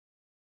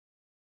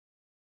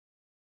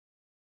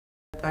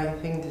I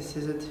think this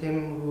is a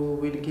team who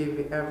will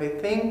give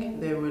everything.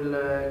 They will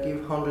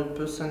give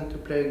 100% to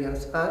play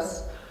against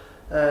us.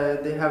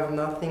 They have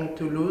nothing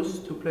to lose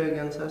to play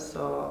against us,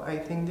 so I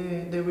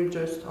think they will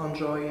just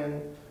enjoy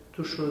and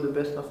to show the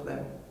best of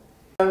them.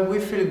 We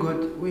feel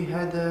good. We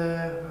had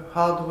a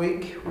hard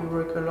week. We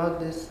work a lot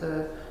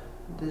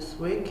this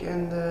week,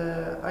 and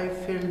I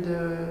feel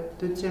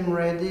the team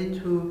ready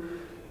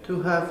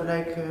to have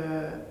like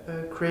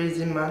a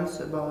crazy months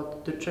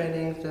about the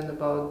trainings and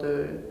about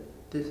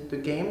the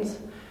games,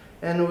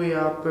 and we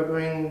are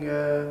preparing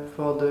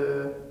for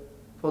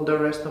the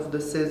rest of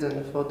the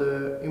season, for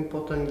the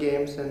important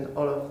games and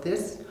all of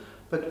this.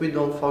 But we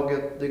don't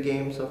forget the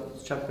games of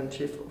the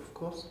championship, of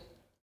course.